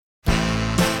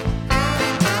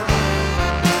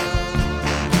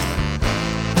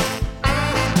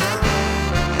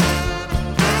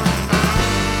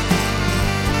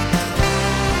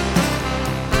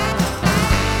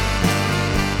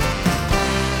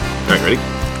right, ready?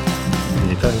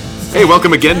 Anytime. Hey,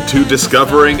 welcome again to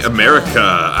Discovering America.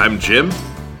 I'm Jim.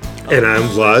 And I'm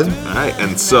Vlad. All right,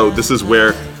 and so this is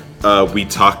where we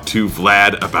talk to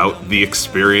Vlad about the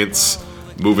experience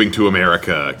moving to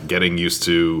America, getting used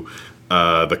to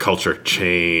the culture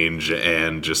change,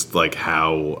 and just like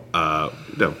how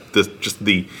the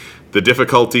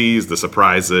difficulties, the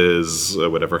surprises,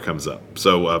 whatever comes up.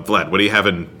 So, Vlad, what do you have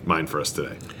in mind for us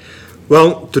today?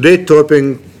 Well, today's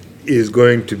topic is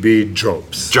going to be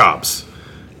jobs. Jobs.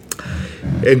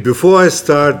 And before I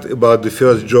start about the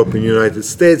first job in the United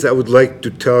States, I would like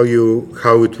to tell you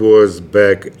how it was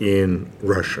back in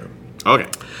Russia. Okay.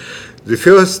 The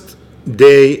first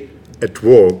day at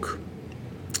work,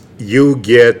 you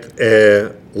get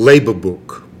a labor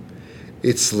book.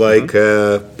 It's like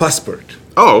a passport.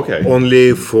 Oh, okay.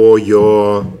 Only for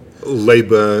your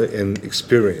labor and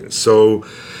experience. So,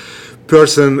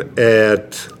 person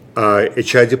at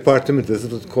HR department, is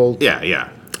it called? Yeah.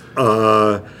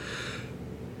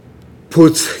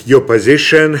 Puts your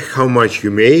position, how much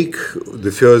you make,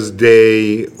 the first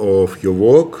day of your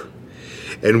work,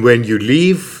 and when you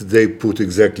leave, they put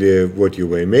exactly what you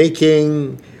were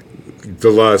making, the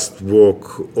last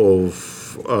work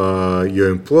of your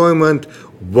employment,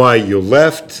 why you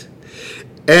left,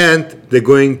 and they're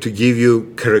going to give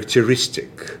you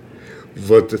characteristic.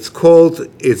 What it's called,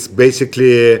 it's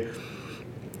basically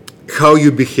how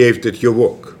you behaved at your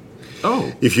work.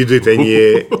 Oh. If you did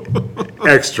any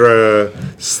extra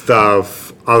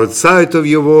stuff outside of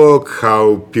your work,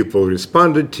 how people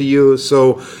responded to you.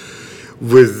 So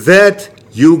with that,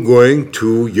 you're going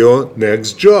to your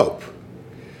next job.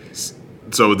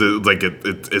 So,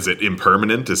 is it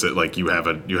impermanent? Is it like you have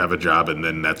a job and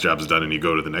then that job's done and you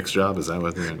go to the next job? Is that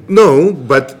what? No,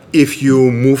 but if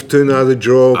you move to another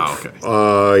job,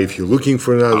 if you're looking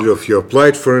for another job, if you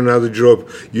applied for another job,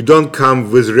 you don't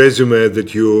come with a resume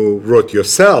that you wrote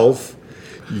yourself.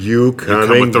 You come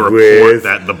with the report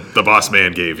that the boss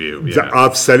man gave you. Yeah.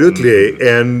 Absolutely.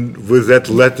 And with that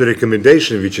letter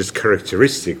recommendation, which is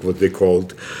characteristic, what they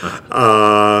called,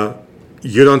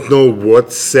 you don't know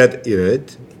what's said in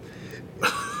it.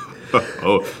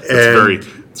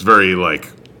 It's very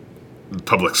like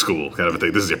public school kind of a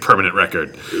thing. This is your permanent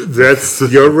record. That's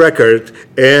your record,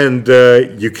 and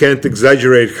you can't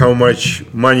exaggerate how much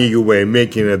money you were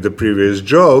making at the previous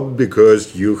job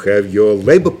because you have your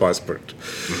labor passport.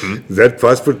 Mm-hmm. That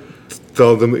passport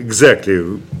tells them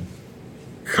exactly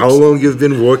how long you've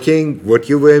been working, what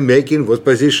you were making, what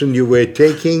position you were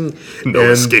taking.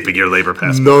 No escaping your labor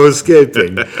passport. No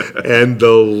escaping. And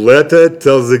the letter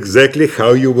tells exactly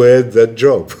how you were at that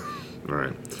job. All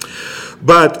right.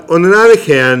 But on the other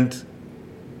hand,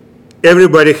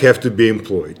 everybody have to be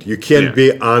employed. You can't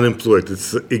be unemployed.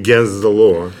 It's against the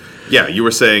law. Yeah, you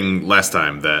were saying last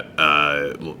time that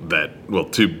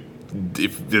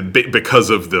because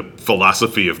of the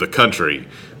philosophy of the country,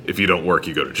 if you don't work,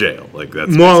 you go to jail. Like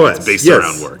that's more or less. It's based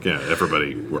around work. Yeah,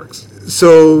 everybody works.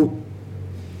 So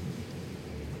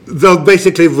they'll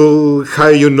basically will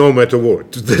hire you no matter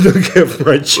what. They don't have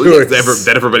much choice.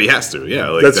 That everybody has to. Yeah,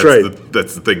 like that's right.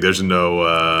 That's the thing. There's no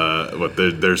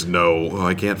there's no. Oh,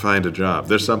 I can't find a job.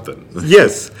 There's something.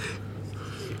 Yes,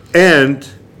 and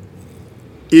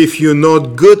if you're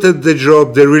not good at the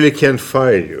job, they really can't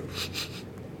fire you.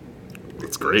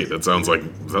 That's great. That sounds like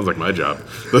my job.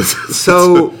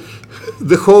 So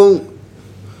the whole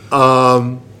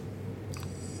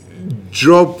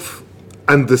job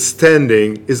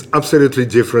understanding is absolutely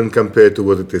different compared to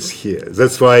what it is here.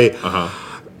 That's why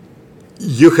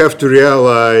you have to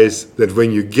realize that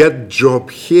when you get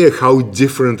job here, how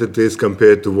different it is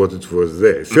compared to what it was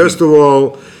there. First of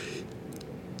all,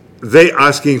 they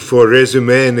asking for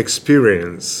resume and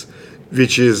experience,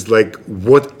 which is like,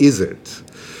 what is it?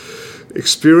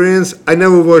 Experience? I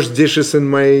never washed dishes in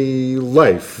my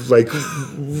life. Like,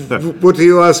 what are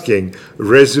you asking?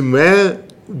 Resume?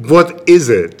 What is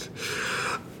it?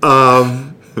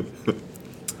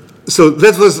 So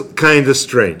that was kind of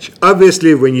strange.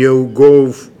 Obviously, when you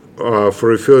go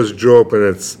for a first job and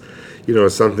it's,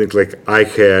 something like I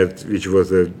had, which was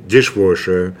a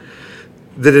dishwasher,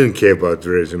 they didn't care about the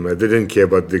resume. They didn't care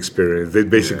about the experience. They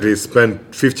basically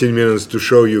spent 15 minutes to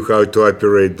show you how to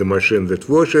operate the machine that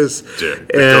washes. Yeah.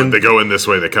 They go in this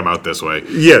way, they come out this way.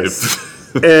 Yes.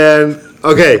 And,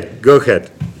 okay, go ahead.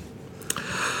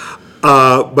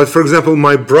 But for example,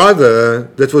 my brother,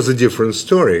 that was a different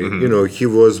story. Mm-hmm. He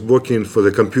was working for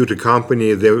the computer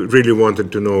company. They really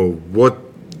wanted to know what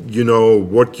you know,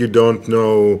 what you don't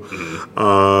know,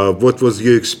 what was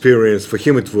your experience. For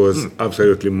him, it was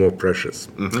absolutely more precious.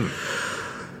 Mm-hmm.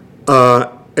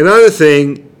 Mm-hmm. Another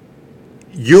thing,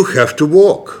 you have to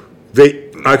walk.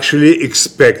 They actually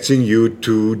expecting you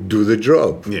to do the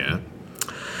job. Yeah.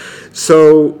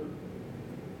 So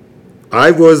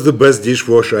I was the best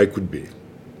dishwasher I could be.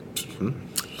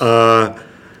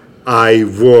 I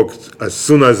worked as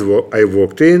soon as I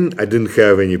walked in. I didn't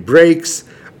have any breaks.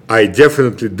 I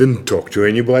definitely didn't talk to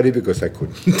anybody because I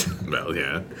couldn't. Well,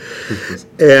 yeah.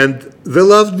 And they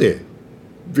loved me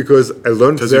because I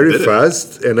learned 'Cause you very did it.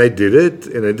 fast and I did it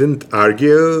and I didn't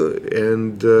argue,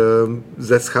 and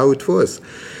that's how it was.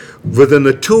 Within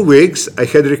 2 weeks, I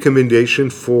had recommendation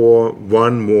for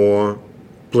one more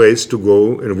place to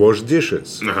go and wash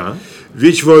dishes,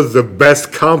 which was the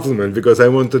best compliment because I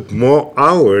wanted more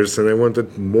hours and I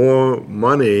wanted more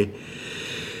money,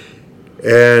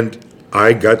 and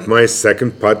I got my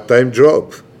second part-time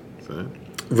job.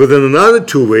 Within another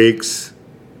 2 weeks,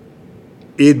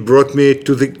 it brought me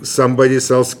to somebody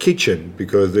else's kitchen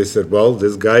because they said, well,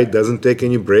 this guy doesn't take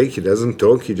any break, he doesn't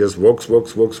talk, he just walks.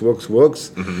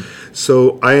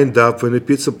 So I end up in a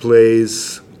pizza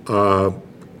place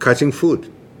cutting food,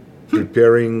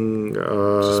 preparing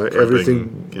everything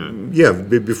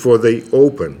before they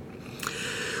open.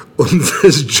 On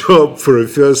this job, for the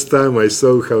first time, I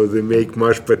saw how they make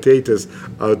mashed potatoes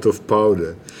out of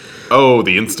powder. Oh,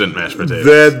 the instant mashed potatoes.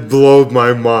 That blew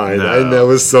my mind. I No.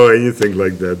 never saw anything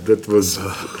like that. That was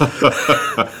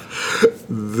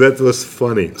that was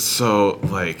funny. So,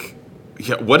 like,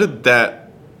 yeah, what did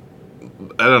that?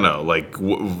 I don't know. Like,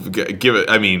 give it.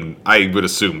 I mean, I would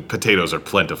assume potatoes are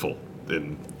plentiful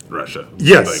in Russia.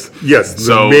 Yes, Like, yes. The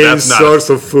so main that's not source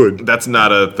of food. That's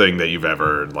not a thing that you've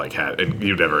ever like had, and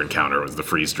you'd ever encounter was the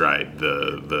freeze dried,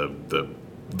 the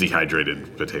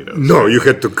dehydrated potatoes. No, you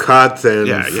had to cut and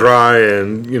Yeah, yeah. fry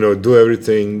and do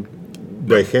everything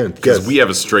by hand. Because Yes. we have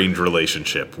a strange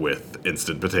relationship with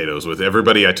instant potatoes. With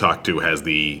everybody I talk to has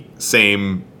the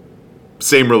same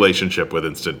relationship with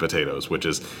instant potatoes, which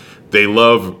is they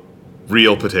love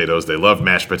real potatoes, they love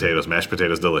mashed potatoes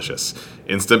delicious.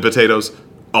 Instant potatoes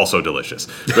also delicious,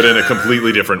 but in a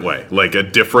completely different way. Like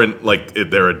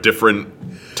they're a different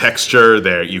texture.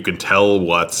 There you can tell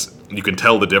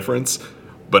the difference,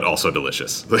 but also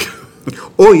delicious.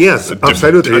 Oh yes,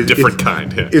 absolutely. A different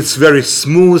kind. Yeah. It's very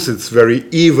smooth. It's very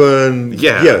even.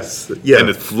 Yeah. Yes. Yeah. And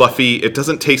it's fluffy. It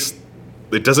doesn't taste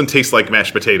like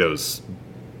mashed potatoes,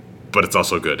 but it's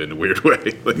also good in a weird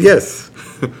way. Like, Yes,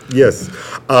 yes.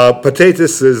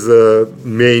 Potatoes is the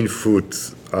main food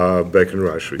back in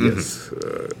Russia. Yes,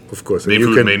 of course. main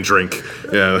And food, main drink.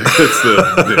 Yeah, it's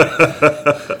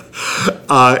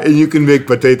and you can make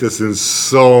potatoes in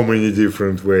so many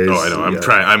different ways. Oh, I know. I'm Yeah.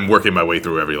 trying. I'm working my way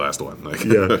through every last one. Like,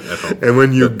 Yeah, at home. and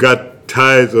when you got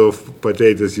tired of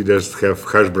potatoes, you just have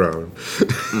hash brown.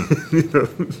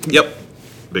 Yep.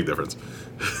 Big difference.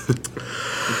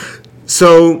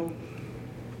 So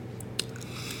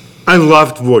I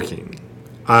loved working.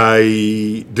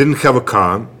 I didn't have a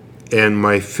car, and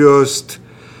my first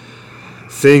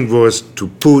thing was to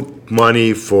put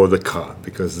money for the car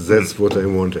because that's what I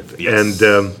wanted. Yes. And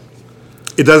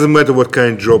it doesn't matter what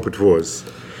kind of job it was.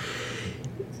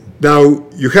 Now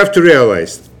you have to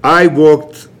realize I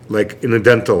worked like in a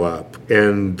dental lab,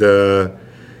 and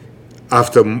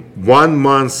after 1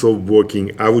 month of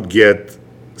working, I would get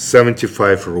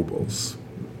 75 rubles.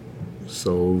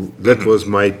 So that was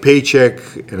my paycheck,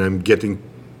 and I'm getting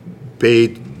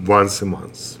paid once a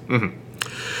month.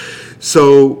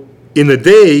 So in a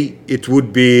day, it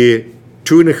would be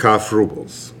 2.5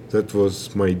 rubles. That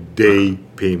was my day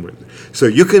payment. So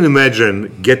you can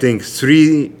imagine getting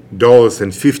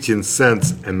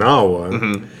 $3.15 an hour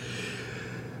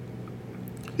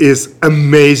is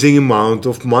amazing amount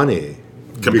of money.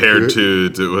 Compared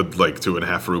Because- to like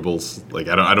 2.5 rubles. Like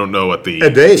I don't know what the A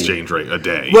day. exchange rate a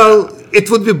day. Well, it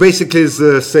would be basically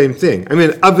the same thing. I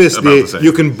mean, obviously, About the same.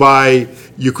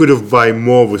 you could have buy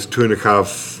more with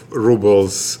 2.5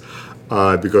 rubles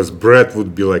because bread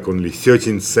would be like only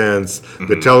 13 cents.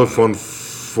 The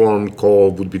phone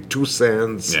call would be 2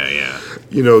 cents. Yeah.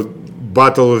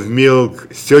 Bottle of milk,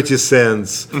 30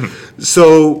 cents.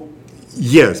 So,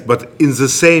 yes, but in the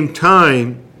same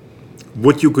time,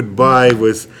 what you could buy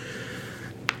with,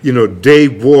 day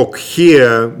walk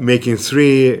here, making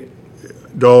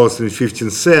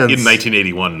 $3.15. In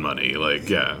 1981 money, like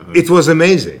It was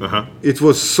amazing. It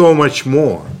was so much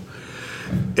more.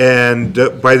 And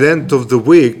by the end of the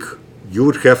week, you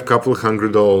would have a couple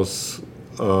 $100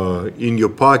 in your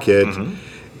pocket,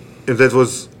 and that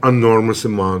was enormous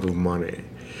amount of money.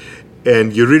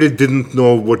 And you really didn't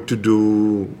know what to do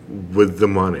with the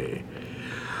money.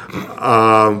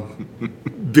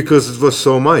 Because it was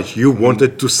so much. You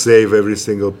wanted to save every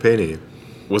single penny.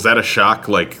 Was that a shock?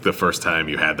 Like the first time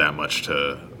you had that much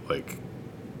to like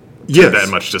Yes. that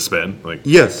much to spend. Like,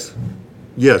 Yes,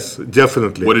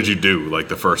 definitely. what did you do? Like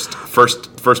the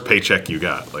first paycheck you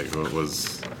got? Like, what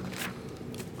was?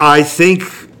 I think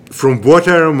from what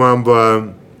I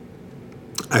remember,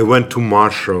 I went to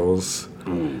Marshall's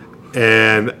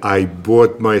and I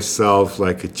bought myself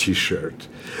like a T-shirt.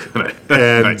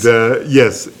 And Nice.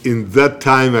 Yes, in that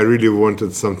time I really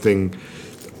wanted something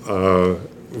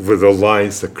with the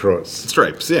lines across.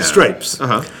 Stripes, yeah. Stripes.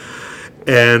 Uh-huh.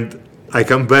 And I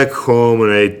come back home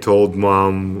and I told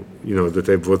Mom, that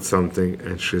I bought something,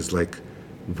 and she's like,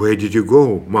 "Where did you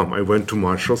go, Mom?" "I went to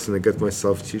Marshall's and I got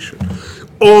myself a T-shirt."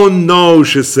 "Oh no,"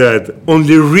 she said,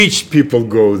 "only rich people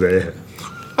go there."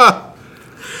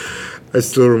 I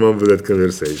still remember that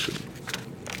conversation.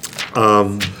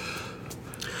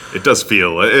 It does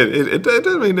feel.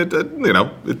 I mean,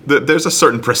 there's a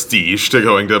certain prestige to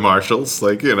going to Marshall's.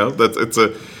 Like,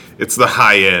 it's the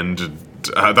high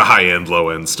end, low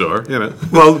end store.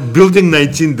 Well, Building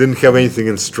 19 didn't have anything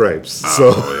in stripes,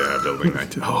 so Oh yeah, Building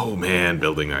 19. Oh man,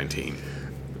 Building 19.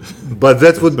 but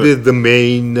that would be the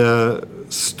main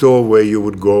store where you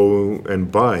would go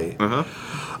and buy.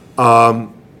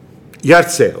 Yard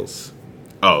sales.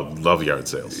 Oh, love yard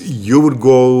sales. You would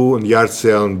go on yard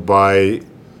sale and buy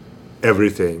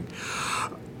everything.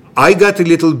 I got a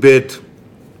little bit,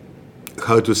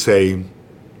 how to say,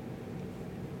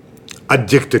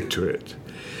 addicted to it,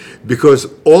 because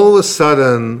all of a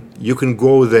sudden you can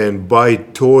go there and buy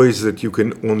toys that you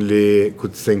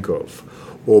could think of,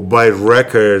 or buy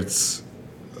records,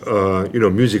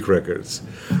 music records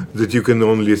that you can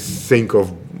only think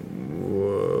of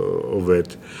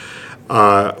it.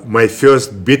 My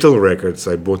first Beatle records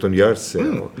I bought on yard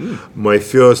sale. My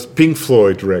first Pink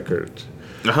Floyd record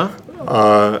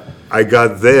I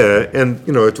got there, and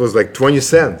it was like 20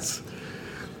 cents.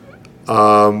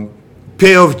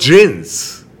 Pair of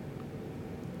jeans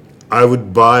I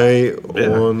would buy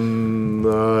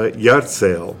on yard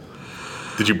sale.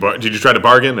 Did you try to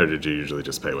bargain, or did you usually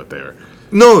just pay what they were?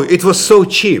 No, it was so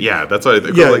cheap. Yeah, that's what I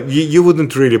think. Yeah, Like, you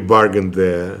wouldn't really bargain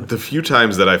there. the few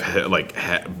times that I've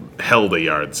held a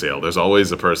yard sale, there's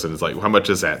always a person who's like, "How much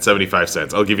is that? 75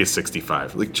 cents. I'll give you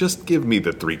 65." Like, just give me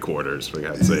the 3/4 for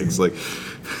God's sakes. Like,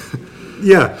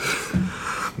 Yeah.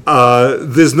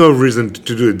 There's no reason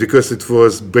to do it because it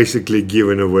was basically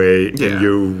given away Yeah. and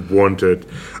you want it.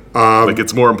 like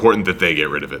it's more important that they get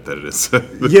rid of it than it is,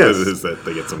 Yes. than it is that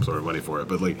they get some sort of money for it.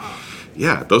 But like,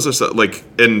 yeah, those are so like,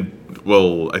 and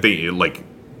well, I think like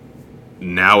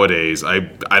nowadays, I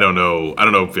don't know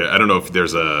if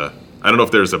there's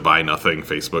a Buy Nothing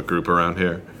Facebook group around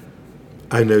here.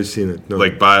 I've never seen it. No.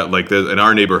 There's, in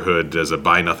our neighborhood, there's a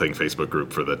Buy Nothing Facebook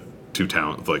group for the two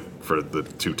towns,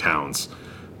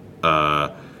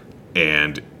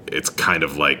 and it's kind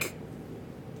of like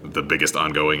the biggest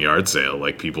ongoing yard sale.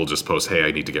 Like, people just post, "Hey,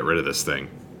 I need to get rid of this thing.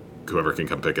 Whoever can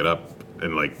come pick it up."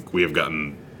 And like, we have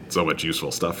gotten so much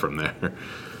useful stuff from there.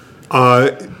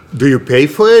 Do you pay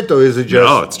for it, or is it just?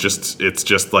 No, it's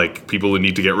just like people who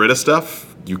need to get rid of stuff.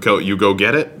 You go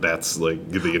get it. That's like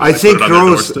I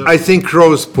think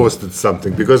Rose posted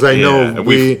something because I know and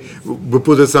we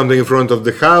put something in front of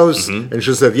the house, and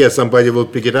she said, "Yes, somebody will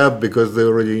pick it up because they're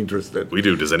already interested." We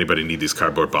do. Does anybody need these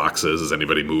cardboard boxes? Is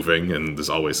anybody moving? And there's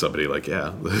always somebody like,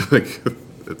 yeah, like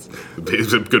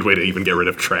it's a good way to even get rid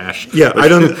of trash. Yeah, I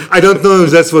don't know if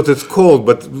that's what it's called,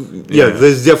 but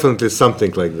there's definitely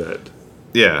something like that.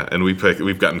 Yeah, and we've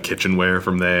gotten kitchenware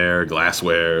from there,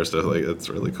 glassware, stuff like that's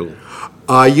really cool.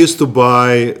 I used to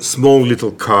buy small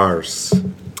little cars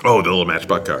Oh, the little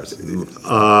Matchbox cars.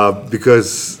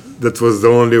 because that was the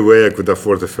only way I could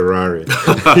afford a Ferrari.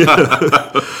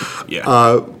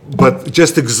 Yeah. But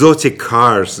just exotic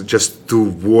cars, just to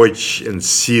watch and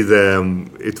see them,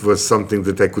 it was something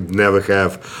that I could never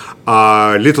have.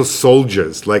 Little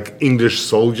soldiers, like English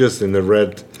soldiers in the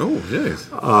red. Oh, yes.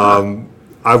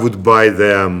 I would buy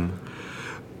them.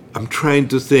 I'm trying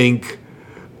to think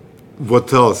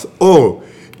what else. Oh,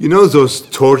 you know those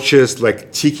torches,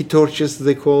 like tiki torches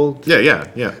they called? Yeah.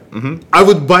 Mm-hmm. I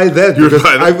would buy that because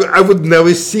buy that? I would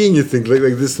never see anything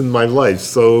like this in my life.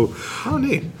 So Oh,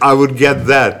 neat. I would get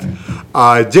that.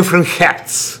 Different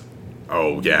hats.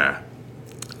 Oh, yeah.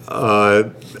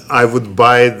 I would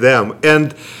buy them.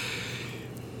 And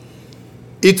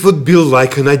it would be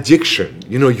like an addiction.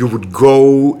 You know, you would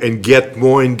go and get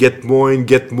more and get more and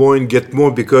get more and get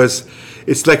more because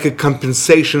it's like a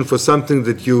compensation for something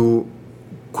that you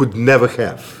could never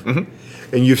have.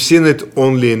 Mm-hmm. And you've seen it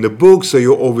only in the book, so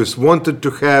you always wanted to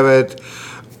have it.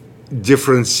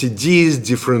 Different CDs,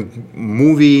 different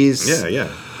movies. Yeah.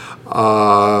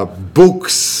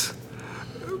 Books.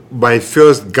 My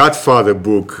first Godfather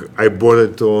book, I bought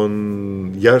it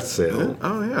on yard sale.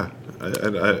 Oh, yeah.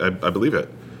 I believe it.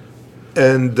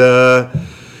 And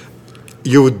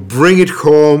you would bring it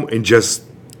home and just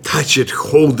touch it,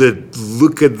 hold it,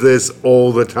 look at this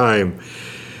all the time.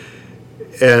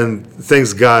 And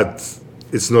thanks God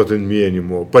it's not in me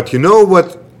anymore. But you know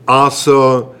what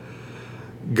also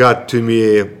got to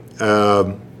me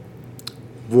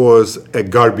was a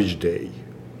garbage day.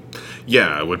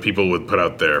 Yeah, when people would put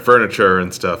out their furniture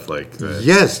and stuff like that.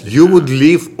 Yes, you would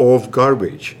leave off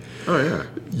garbage. Oh, yeah.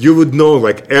 You would know,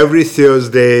 like every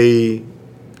Thursday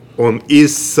on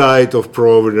east side of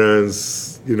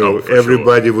Providence, for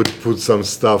everybody would put some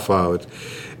stuff out.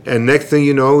 And next thing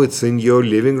you know, it's in your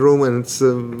living room, and it's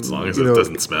as long as it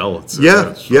doesn't smell. It's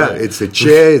It's a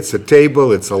chair, it's a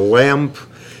table, it's a lamp,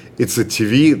 it's a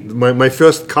TV. My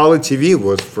first color TV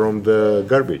was from the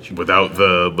garbage. Without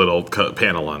the little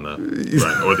panel on the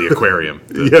front, or the aquarium.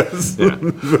 Yes,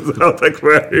 without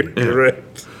aquarium,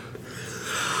 correct.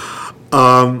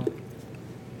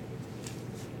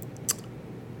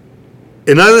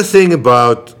 Another thing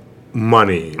about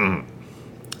money,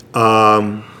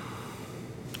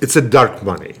 it's a dark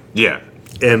money. Yeah.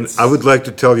 And I would like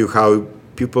to tell you how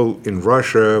people in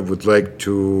Russia would like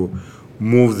to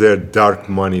move their dark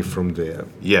money from there.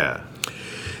 Yeah.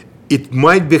 It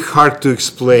might be hard to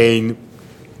explain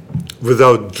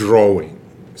without drawing.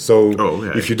 So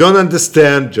if you don't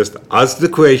understand, just ask the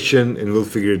question and we'll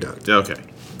figure it out. Okay.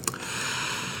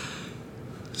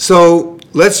 So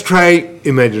let's try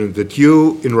imagine that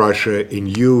you in Russia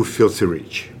and you filthy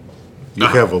rich. You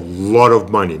have a lot of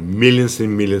money, millions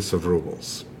and millions of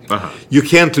rubles. You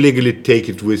can't legally take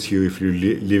it with you if you're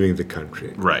leaving the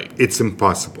country. Right. It's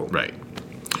impossible. Right.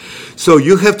 So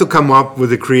you have to come up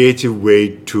with a creative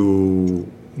way to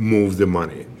move the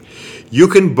money. You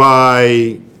can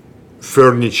buy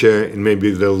furniture and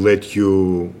maybe they'll let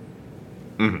you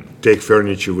take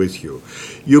furniture with you.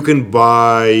 You can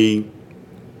buy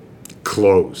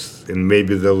clothes and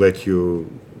maybe they'll let you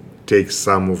take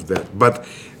some of that, but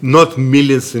not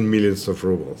millions and millions of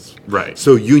rubles. Right.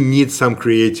 So you need some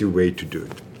creative way to do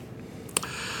it.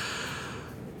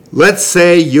 Let's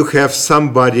say you have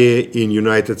somebody in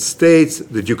United States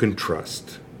that you can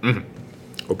trust.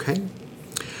 Okay?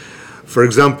 For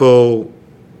example,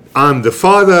 I'm the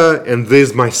father and this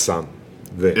is my son.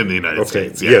 In the United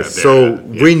States, yeah. Yes, so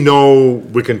we know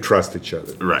we can trust each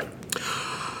other. Right.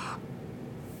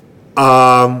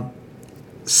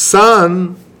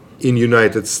 Son in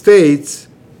United States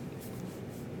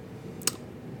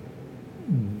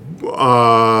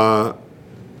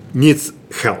needs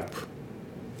help.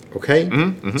 Okay?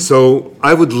 So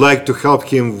I would like to help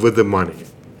him with the money.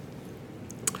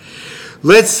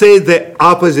 Let's say the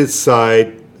opposite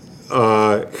side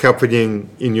happening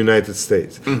in United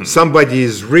States. Somebody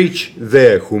is rich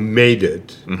there who made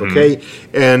it, okay?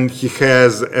 And he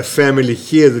has a family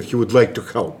here that he would like to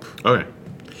help. Okay.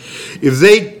 If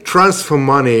they transfer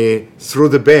money through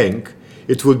the bank,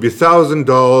 it would be $1,000,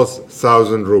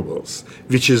 1,000 rubles,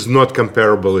 which is not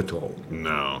comparable at all.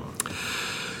 No.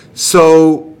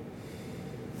 So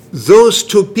those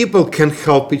two people can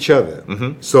help each other.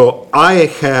 So I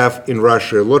have in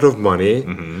Russia a lot of money.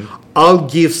 I'll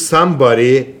give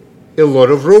somebody a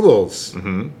lot of rubles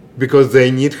because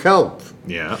they need help.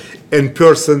 Yeah. And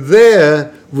person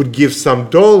there would give some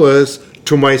dollars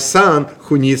to my son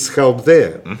who needs help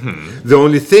there. The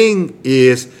only thing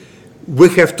is we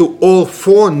have to all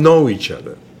four know each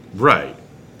other. Right.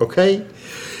 Okay?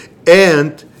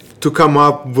 And to come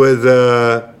up with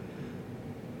a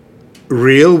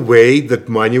real way that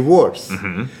money works.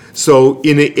 So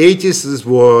in the 80s it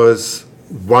was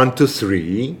 1 to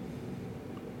 3.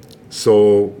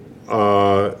 So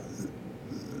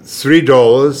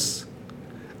 $3,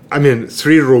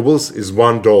 3 rubles is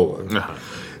 $1.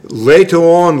 Later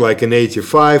on, like in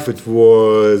 85, it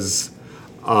was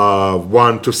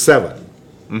 1 to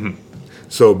 7.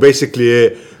 So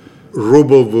basically,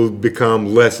 ruble will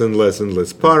become less and less and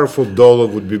less powerful. Dollar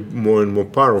would be more and more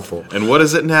powerful. And what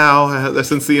is it now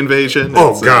since the invasion?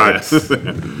 Oh, God.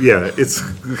 Yeah, it's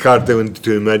hard even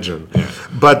to imagine.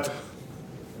 But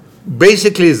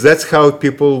basically, that's how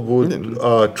people would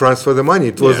transfer the money.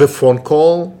 It was a phone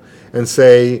call and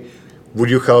say, would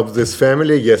you help this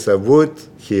family? Yes, I would.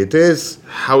 Here it is.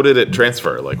 How did it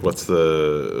transfer? Like, what's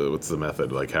the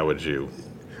method? Like, how would you?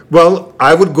 Well,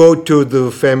 I would go to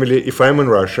the family. If I'm in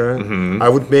Russia, I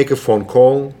would make a phone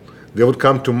call. They would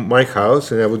come to my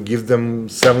house, and I would give them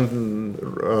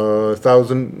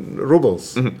 7,000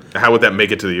 rubles. How would that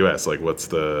make it to the U.S.? Like, who's?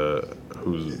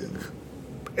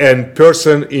 And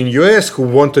person in U.S. who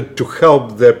wanted to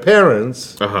help their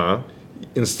parents,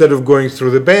 instead of going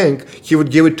through the bank, he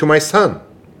would give it to my son.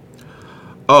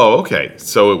 Oh, okay.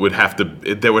 So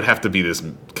there would have to be this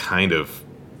kind of,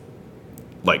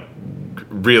 like,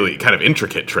 really kind of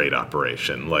intricate trade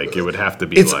operation. Like, it would have to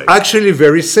be It's like... actually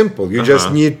very simple. You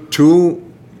just need two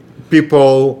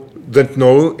people that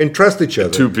know and trust each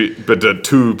other. But the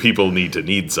two people need to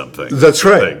need something. That's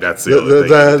right. Like, that's the other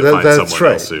thing. You need to find that's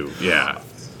someone right. else who... Yeah.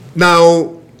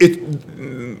 Now,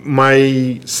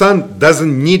 my son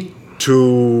doesn't need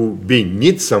to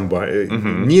need somebody,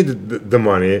 need the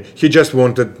money. He just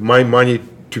wanted my money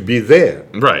to be there.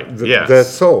 Right, yes.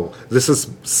 That's all. This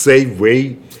is safe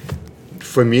way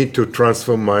for me to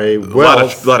transfer my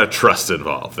wealth. A lot of trust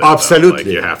involved. There, Absolutely.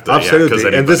 like you have to, absolutely.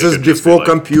 Yeah, and this is before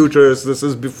computers. This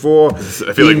is before I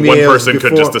feel like one person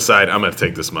could just decide, I'm going to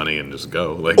take this money and just go.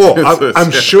 Like,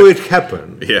 I'm sure it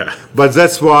happened. Yeah. But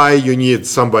that's why you need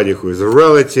somebody who is a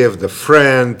relative, the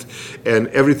friend, and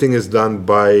everything is done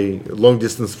by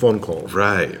long-distance phone call.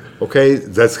 Right. Okay?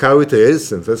 That's how it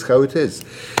is, and that's how it is.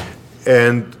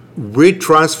 And we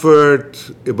transferred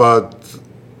about...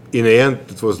 In the end,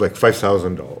 it was like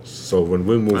 $5,000. So when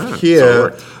we moved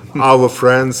here, our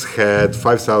friends had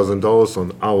 $5,000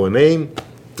 on our name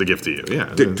to give to you. Yeah,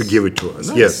 to give it to us.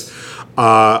 Nice. Yes,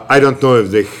 I don't know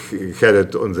if they had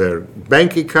it on their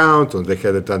bank account or they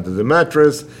had it under the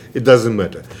mattress. It doesn't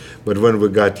matter. But when we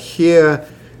got here,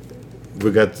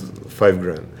 we got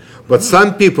 $5,000. But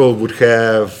some people would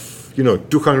have,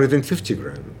 250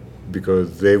 grand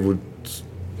because they would,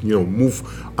 move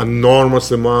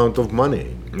enormous amount of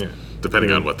money. Yeah,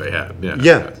 depending on what they had.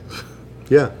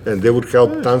 Yeah, and they would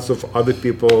help tons of other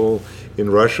people in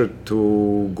Russia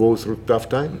to go through tough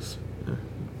times.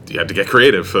 You had to get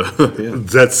creative.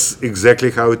 That's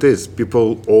exactly how it is.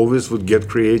 People always would get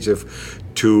creative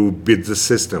to beat the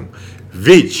system,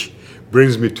 which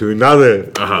brings me to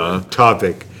another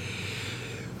topic.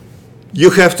 You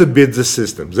have to beat the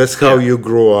system. That's how you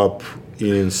grow up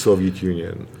in Soviet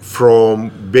Union.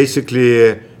 From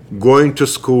basically going to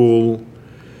school,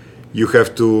 you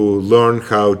have to learn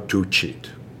how to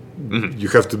cheat. You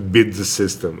have to beat the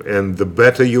system. And the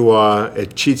better you are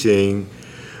at cheating,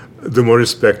 the more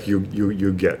respect you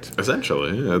get.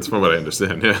 Essentially, yeah, that's from what I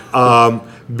understand, yeah.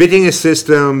 Beating a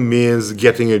system means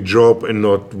getting a job and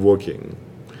not working.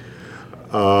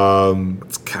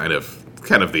 It's kind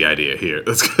of the idea here.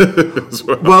 That's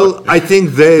well, I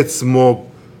think that's more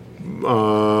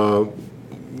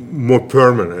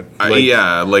permanent.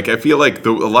 I feel like a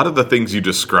lot of the things you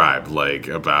described, like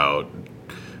about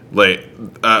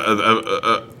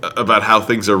how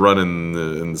things are run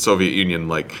in the Soviet Union,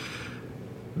 like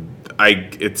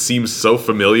it seems so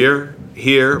familiar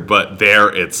here, but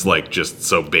there it's like just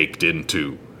so baked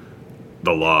into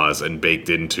the laws and baked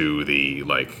into the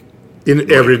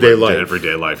everyday life.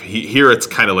 Everyday life. Here it's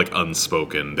kind of like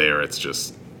unspoken. There it's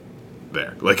just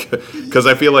there, like, because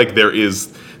I feel like there is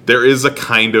a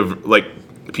kind of like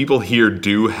people here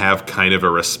do have kind of a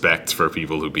respect for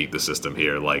people who beat the system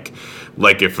here. Like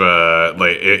if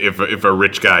a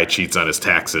rich guy cheats on his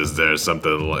taxes, there's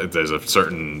a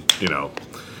certain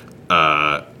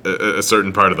a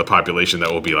certain part of the population that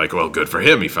will be like, well, good for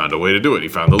him. He found a way to do it. He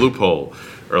found the loophole.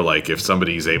 Or like if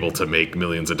somebody's able to make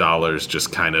millions of dollars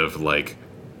just kind of like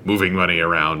moving money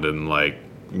around and like,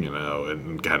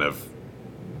 and kind of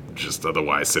just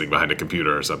otherwise sitting behind a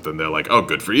computer or something, they're like, oh,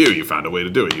 good for you. You found a way to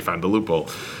do it. You found a loophole.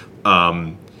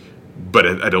 But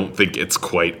I don't think it's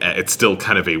it's still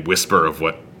kind of a whisper of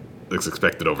what is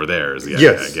expected over there is the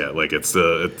idea I get. Like it's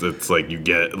like you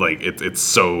get like it's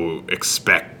so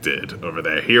expected over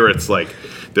there. Here it's like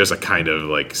there's a kind of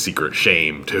like secret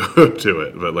shame to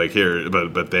it. But like here,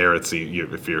 but there it's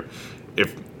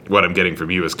if what I'm getting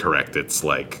from you is correct, it's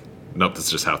like nope, that's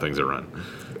just how things are run.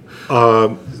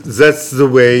 That's the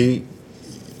way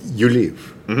you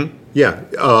live. Mm-hmm. Yeah,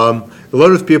 a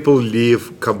lot of people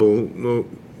live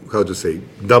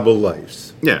double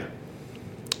lives. Yeah.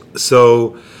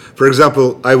 So, for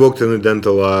example, I worked in a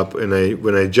dental lab, and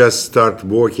when I just started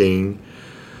working,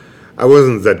 I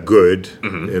wasn't that good,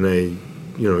 and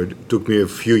it took me a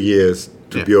few years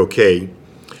to be okay.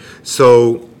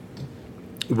 So,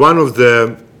 one of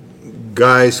the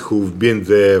guys who've been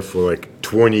there for like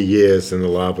 20 years in the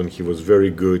lab, and he was very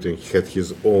good, and he had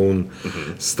his own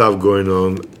stuff going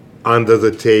on under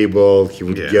the table. He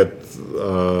would get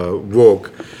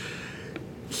work.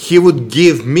 He would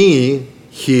give me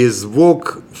his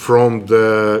work from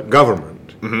the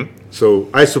government. So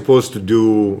I supposed to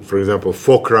do, for example,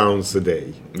 4 crowns a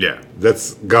day. Yeah.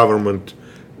 That's government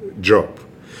job.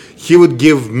 He would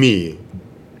give me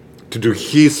to do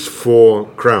his 4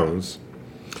 crowns.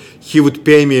 He would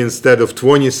pay me, instead of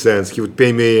 20 cents, he would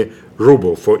pay me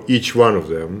ruble for each one of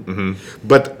them.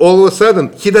 But all of a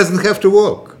sudden, he doesn't have to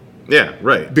work. Yeah,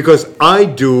 right. because I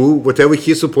do whatever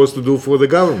he's supposed to do for the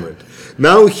government.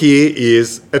 Now he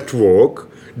is at work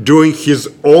doing his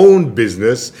own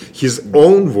business, his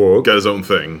own work, Got his own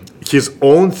thing. his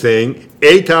own thing,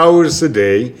 8 hours a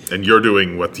day, And you're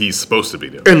doing what he's supposed to be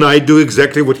doing. and I do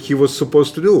exactly what he was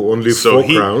supposed to do. Only So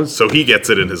 4 crowns. so he gets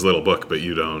it in his little book, but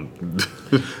you don't.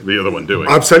 The other one doing.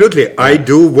 it. Absolutely, I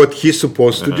do what he's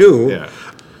supposed to do. Yeah.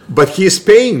 But he's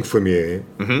paying for me,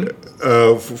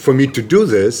 for me to do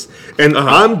this, and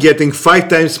I'm getting 5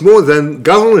 times more than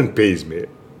government pays me.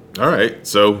 All right.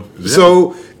 So. Yeah. So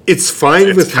it's fine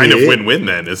it's with kind me. of win-win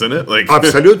then, isn't it? Like.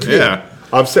 Absolutely. Yeah.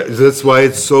 That's why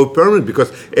it's so permanent,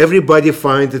 because everybody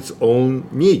finds its own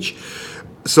niche.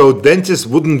 So dentists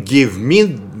wouldn't give me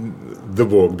the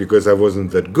work because I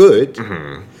wasn't that good.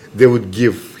 They would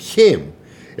give him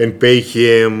and pay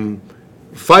him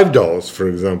 $5, for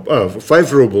example,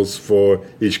 5 rubles for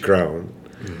each crown.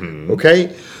 Okay?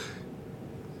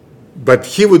 But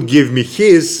he would give me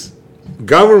his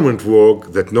government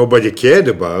work that nobody cared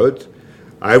about.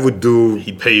 I would do.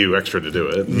 He'd pay you extra to do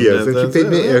it. Yes, and he paid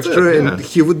me extra, and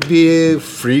he would be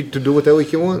free to do whatever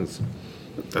he wants.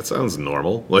 That sounds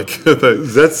normal. Like.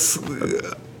 That's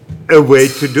a way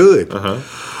to do it.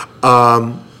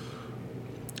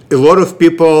 A lot of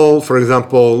people, for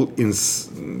example, in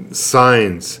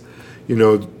science,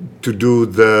 to do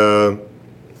the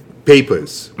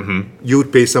papers, you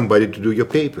would pay somebody to do your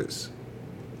papers.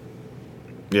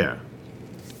 Yeah.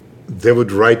 They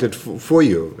would write it for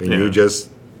you, and you Yeah. just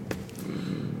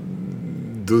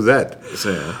do that. So,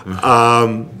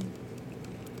 yeah.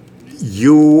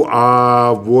 You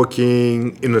are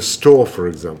working in a store, for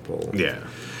example, Yeah.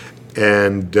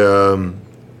 and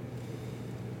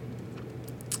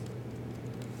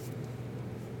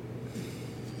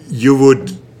you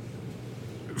would,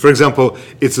 for example,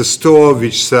 it's a store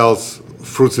which sells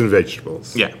fruits and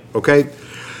vegetables. Yeah. Okay?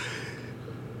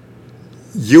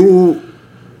 You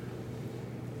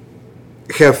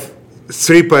have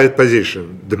 3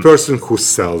 positions: the person who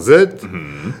sells it,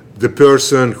 the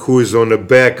person who is on the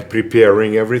back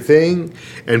preparing everything,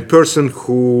 and person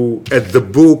who at the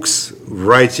books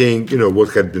writing, what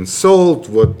had been sold,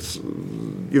 what,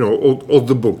 all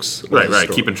the books. of Right. the Right.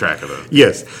 store. Keeping track of it.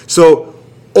 Yes. So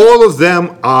all of them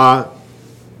are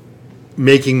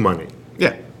making money.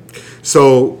 Yeah.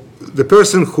 So the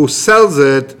person who sells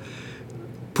it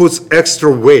puts extra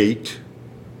weight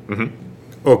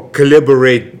or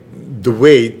calibrate the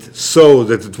weight so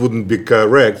that it wouldn't be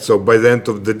correct. So by the end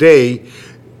of the day,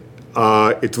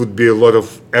 it would be a lot of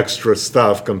extra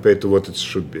stuff compared to what it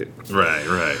should be. Right.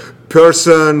 Right.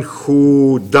 Person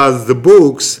who does the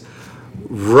books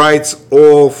writes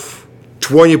off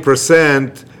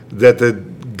 20% that it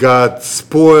got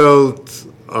spoiled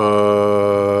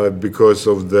because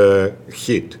of the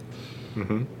heat.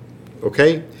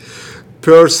 Okay?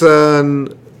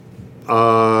 Person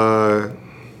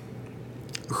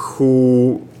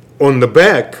who on the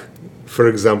back, for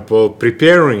example,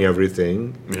 preparing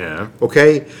everything, Yeah.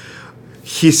 okay,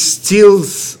 he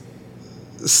steals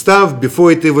stuff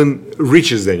before it even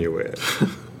reaches anywhere.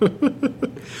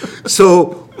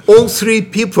 So all 3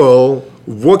 people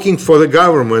working for the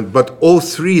government, but all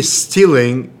 3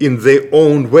 stealing in their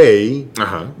own way,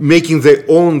 making their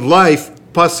own life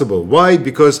possible. Why?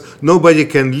 Because nobody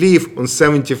can live on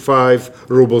 75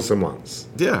 rubles a month.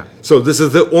 Yeah. So this is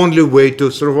the only way to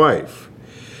survive.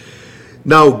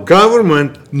 Now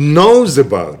government knows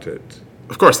about it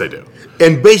Of course they do.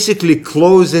 and basically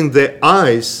closing their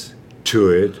eyes to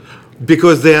it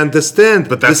because they understand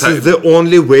But that's this is how- the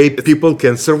only way people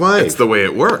can survive. It's the way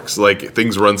it works. Like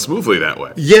things run smoothly that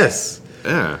way. Yes.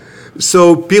 Yeah.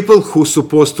 So people who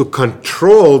supposed to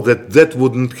control that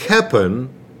wouldn't happen,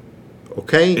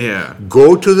 okay? Yeah. Go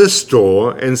to the store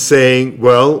and saying,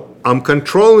 well, I'm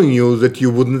controlling you that you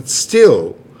wouldn't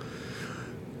steal.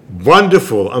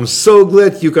 Wonderful. I'm so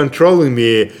glad you're controlling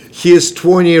me. Here's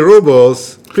 20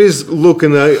 rubles. Please look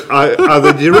in the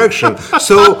other direction.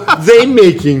 So they're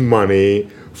making money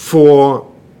for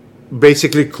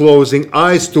basically closing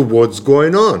eyes to what's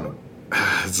going on.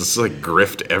 It's just like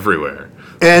grift everywhere.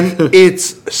 And it's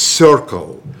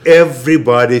circle.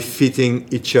 Everybody fitting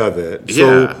each other. So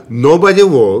Yeah. nobody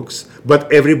works, but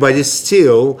everybody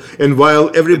steal. And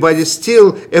while everybody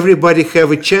steal, everybody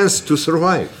have a chance to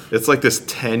survive. It's like this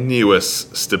tenuous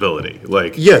stability.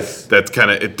 Like Yes. that's kind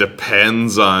of it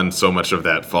depends on so much of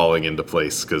that falling into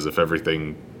place because if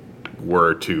everything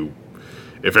were to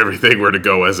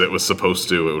go as it was supposed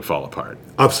to, it would fall apart.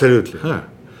 Absolutely. Huh.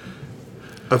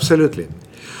 Absolutely.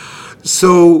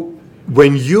 So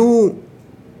when you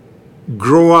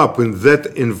grow up in that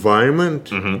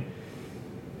environment,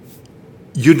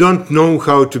 you don't know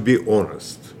how to be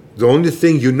honest. The only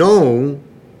thing you know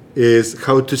is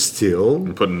how to steal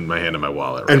I'm putting my hand in my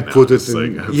wallet right and now. put it It's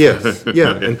in. like- Yes,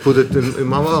 yeah, and put it in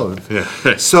my wallet. Yeah.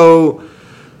 So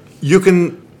you can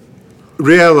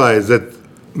realize that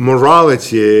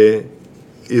morality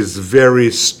is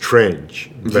very strange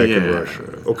back in Yeah. Russia.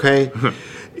 Okay,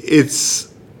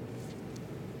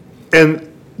 and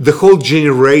the whole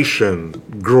generation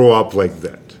grew up like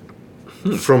that.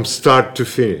 From start to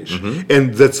finish, and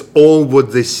that's all what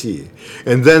they see.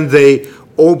 And then they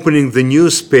opening the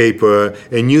newspaper,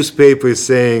 and newspaper is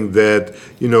saying that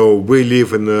we live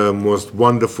in the most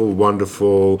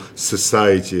wonderful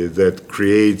society that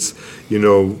creates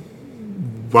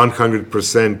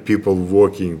 100% people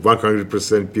working,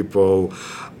 100% people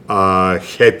are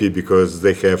happy because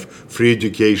they have free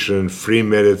education, free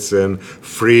medicine,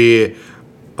 free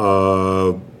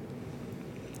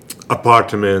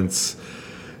apartments.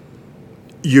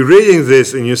 You're reading this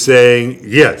and you're saying,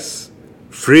 yes,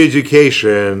 free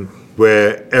education where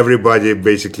everybody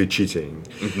basically cheating.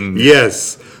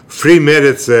 Yes, free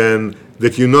medicine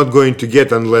that you're not going to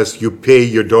get unless you pay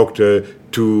your doctor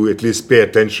to at least pay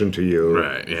attention to you.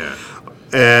 Right, yeah.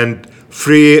 And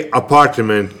free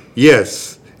apartment,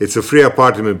 yes, it's a free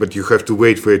apartment, but you have to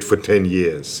wait for it for 10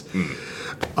 years.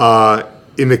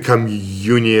 In a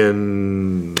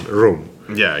communion room.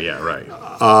 Yeah, right.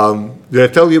 Did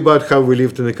I tell you about how we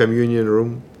lived in a communion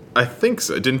room? I think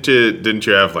so. Didn't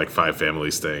you have like 5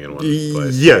 families staying in one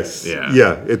place? Yes.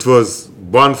 Yeah. It was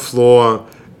one floor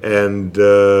and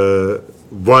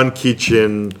one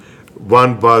kitchen,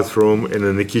 one bathroom, and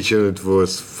in the kitchen it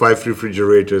was 5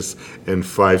 refrigerators and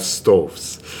 5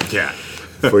 stoves Yeah.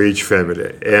 for each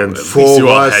family. And At four least of you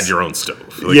all us, had your own stove.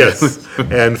 Like- yes,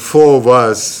 and 4 of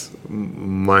us,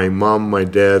 my mom, my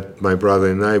dad, my brother,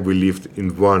 and I, we lived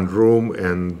in one room,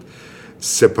 and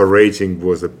separating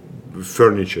was a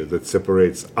furniture that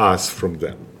separates us from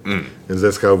them, and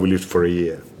that's how we lived for a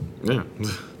year. Yeah.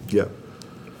 Yeah.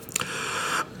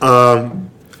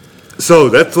 So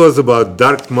that was about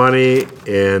dark money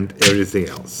and everything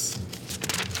else.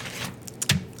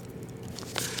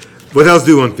 What else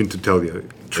do you want me to tell you?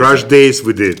 Trash days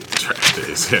we did. Trash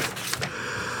days. Yeah.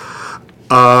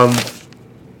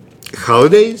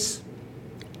 Holidays?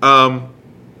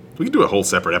 We can do a whole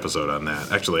separate episode on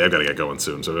that. Actually, I've got to get going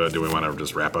soon. So do we want to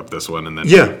just wrap up this one and then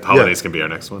holidays can be our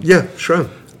next one? Yeah, sure.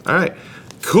 All right,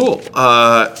 cool.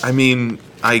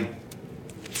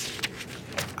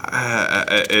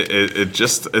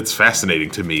 It's fascinating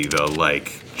to me though,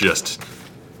 like just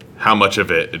how much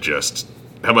of it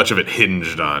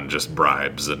hinged on just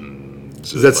bribes and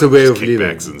just, That's a way just of living.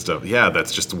 kickbacks and stuff. Yeah,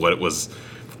 that's just what was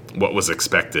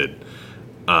expected,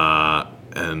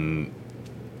 and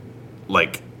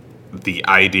like the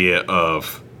idea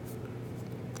of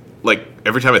like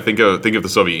every time I think of the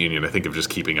Soviet Union, I think of just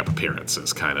keeping up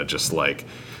appearances, kind of just like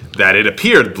that. It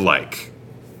appeared like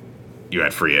you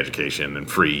had free education and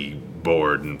free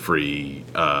board and free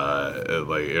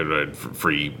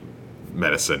free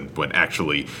medicine, when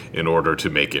actually, in order to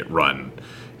make it run,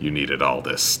 you needed all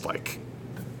this like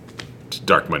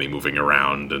dark money moving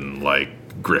around and like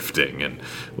grifting and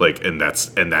like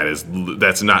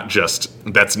that's not just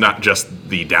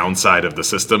the downside of the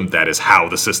system. That is how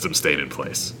the system stayed in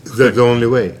place. That's the only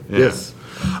way. Yes.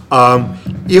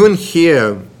 Even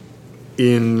here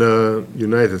in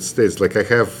United States, like I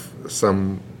have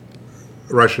some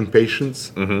Russian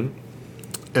patients,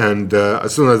 and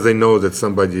as soon as they know that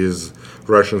somebody is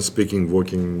Russian-speaking,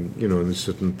 working, in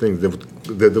certain things, they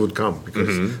would come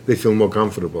because they feel more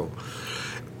comfortable.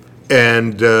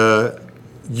 And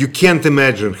you can't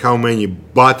imagine how many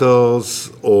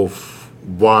bottles of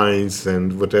wines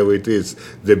and whatever it is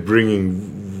they're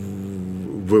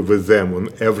bringing with them on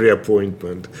every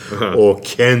appointment, or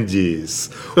candies,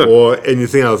 or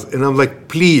anything else. And I'm like,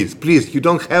 please, you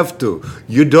don't have to.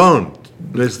 You don't.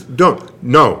 Don't.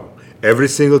 No. Every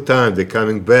single time they're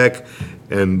coming back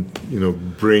and,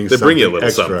 bring They bring you a something little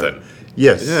extra. something.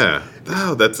 Yes. Yeah.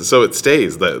 Oh, that's so it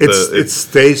stays. It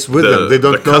stays with them. They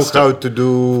don't know custom. how to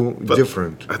do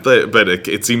different. But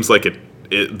it seems like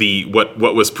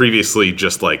what was previously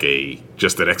just like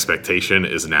an expectation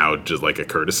is now just like a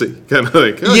courtesy, kind of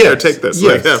like, oh, here, take this.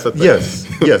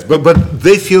 Yes. But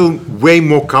they feel way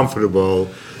more comfortable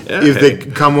if they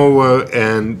come over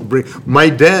and bring. My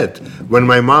dad, when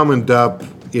my mom ended up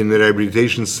in a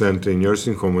rehabilitation center, in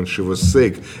nursing home, and she was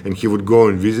sick, and he would go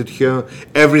and visit her,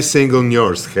 every single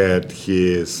nurse had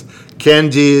his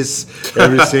candies.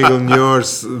 Every single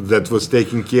nurse that was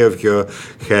taking care of her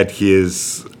had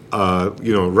his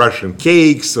Russian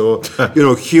cakes, or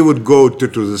he would go to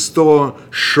the store,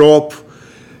 shop,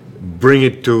 bring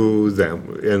it to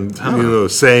them, and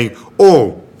saying,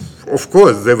 "Oh, of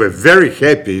course, they were very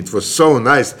happy. It was so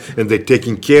nice, and they're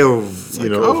taking care of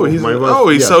of my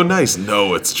wife. He's so nice.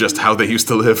 No, it's just how they used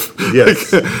to live.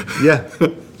 Yes,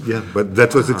 yeah. But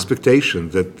that was expectation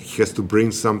that he has to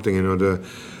bring something in order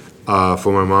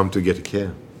for my mom to get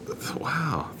care.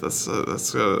 Wow, that's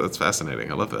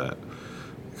fascinating. I love that.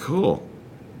 Cool.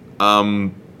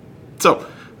 So,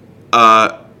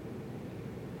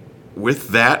 with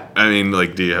that, I mean,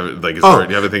 like, do you have do you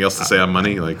have anything else to say on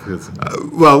money? Like,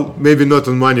 well, maybe not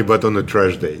on money, but on a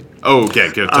trash day. Oh, okay,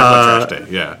 talk about trash day.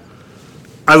 Yeah.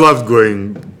 I loved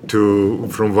going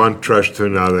from one trash to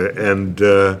another, and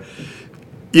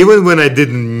even when I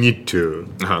didn't need to.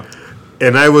 Uh-huh.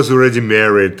 And I was already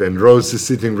married, and Rose is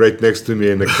sitting right next to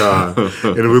me in the car,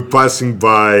 and we're passing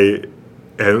by,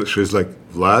 and she's like,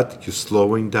 "Vlad, you're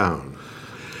slowing down."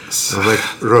 I'm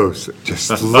like, "Rose,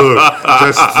 just look,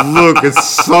 it's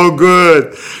so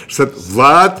good." She said,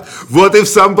 "Vlad, what if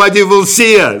somebody will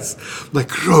see us?" I'm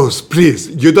like, "Rose, please,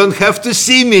 you don't have to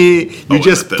see me. You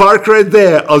just park right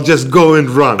there. I'll just go and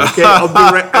run, okay?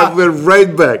 I'll be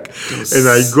right back." And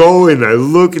I go, and I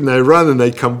look, and I run, and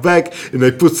I come back, and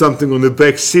I put something on the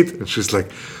back seat, and she's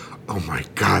like, "Oh my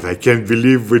God, I can't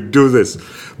believe we do this."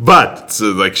 But so,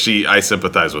 like, I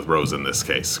sympathize with Rose in this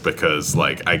case because,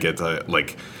 like, I get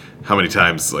how many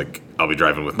times, like, I'll be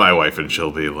driving with my wife and she'll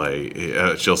be like,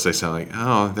 she'll say something like,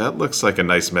 "Oh, that looks like a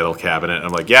nice metal cabinet." And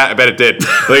I'm like, "Yeah, I bet it did."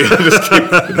 Like, I just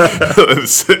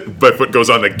keep, my foot goes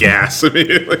on the gas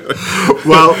immediately.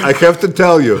 Well, I have to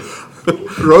tell you,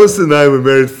 Rose and I were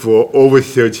married for over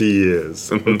 30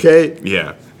 years, okay?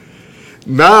 Yeah.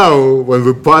 Now, when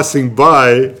we're passing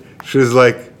by, she's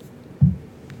like,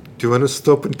 "Do you want to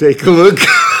stop and take a look?"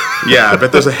 Yeah, I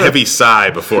bet there's a heavy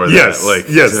sigh before that.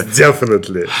 Yes,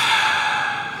 definitely.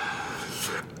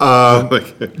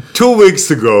 2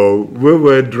 weeks ago, we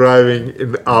were driving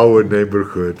in our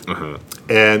neighborhood,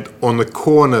 and on the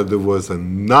corner there was a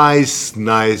nice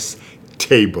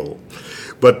table.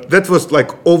 But that was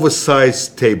like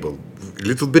oversized table, a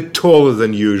little bit taller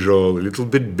than usual, a little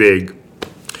bit big,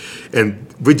 and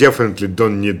we definitely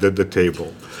don't need the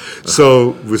table.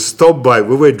 So we stopped by.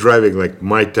 We were driving like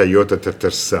my Toyota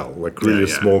Tercel, like really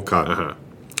small car.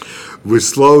 We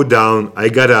slowed down. I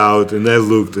got out and I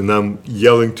looked, and I'm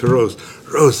yelling to Rose,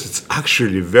 "Rose, it's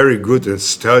actually very good and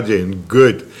sturdy and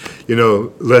good.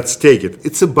 Let's take it."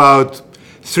 It's about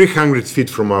 300 feet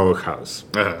from our house.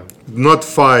 Not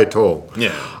far at all.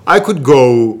 Yeah. I could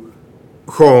go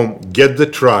home, get the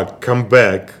truck, come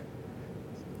back,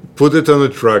 put it on the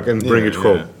truck, and bring it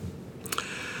home.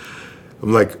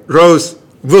 I'm like, "Rose,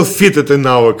 we'll fit it in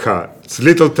our car. It's a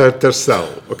little Tercel,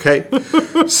 okay?"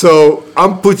 So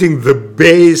I'm putting the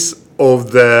base of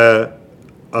the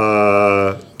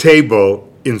table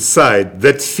inside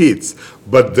that fits,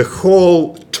 but the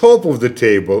whole top of the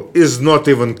table is not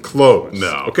even closed.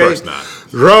 No, okay? Of course not.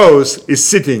 Rose is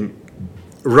sitting,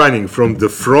 running from the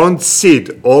front seat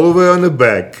all the way on the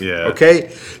back, okay?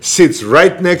 Sits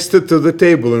right next to the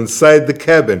table inside the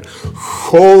cabin,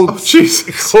 holds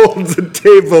the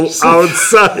table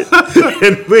outside,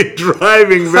 and we're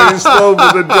driving very slow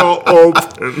with the door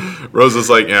open. Rose is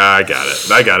like, "Yeah, I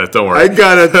got it, don't worry. I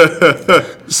got it."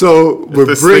 So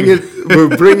we're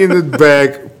bringing it back,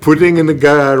 putting in the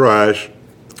garage.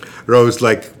 Rose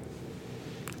like,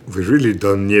 "We really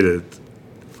don't need it."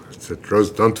 I said, "Rose,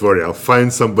 don't worry. I'll find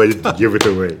somebody to give it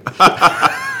away."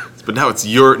 But now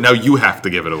now you have to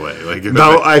give it away. Like,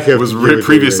 now I have. It was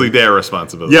previously their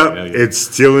responsibility. Yeah, it's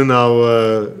still in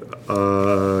our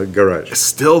garage. It's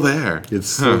still there.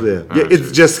 It's still there. Yeah, it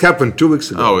just happened 2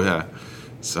 weeks ago. Oh yeah.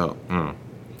 So,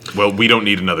 well, we don't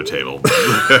need another table.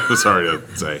 I'm sorry to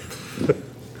say.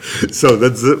 So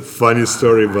that's a funny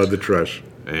story about the trash.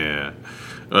 Yeah.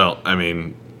 Well, I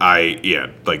mean,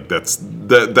 that's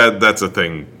a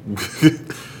thing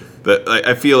that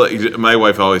I feel like my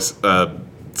wife always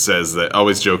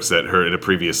jokes that her in a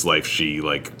previous life she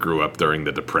like grew up during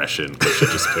the Depression because she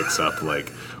just picks up like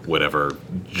whatever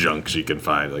junk she can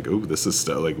find, like, "Ooh, this is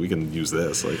stuff, like we can use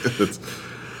this," like it's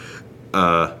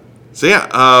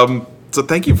so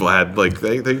thank you, Vlad. Like,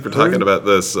 thank you for talking about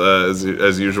this.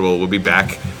 As usual, we'll be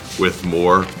back with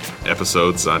more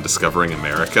episodes on discovering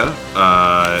America.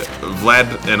 Vlad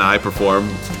and I perform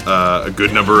a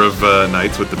good number of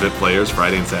nights with the Bit Players,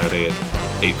 Friday and Saturday at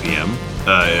 8 p.m.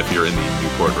 If you're in the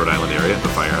Newport, Rhode Island area, at the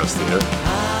Firehouse Theater.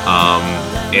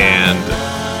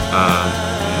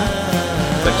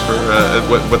 Thanks for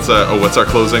what's our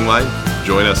closing line?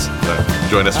 Join us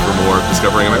for more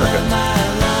Discovering America.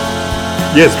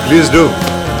 Yes, please do.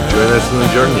 Join us on the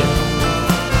journey.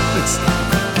 Thanks.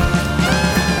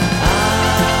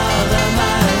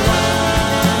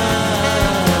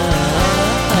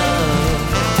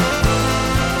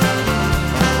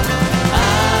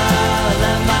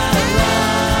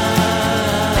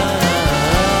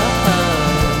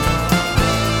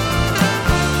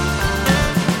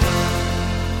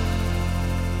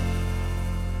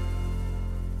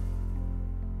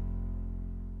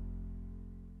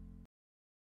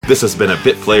 This has been a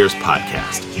BitPlayers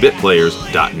podcast,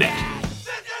 bitplayers.net.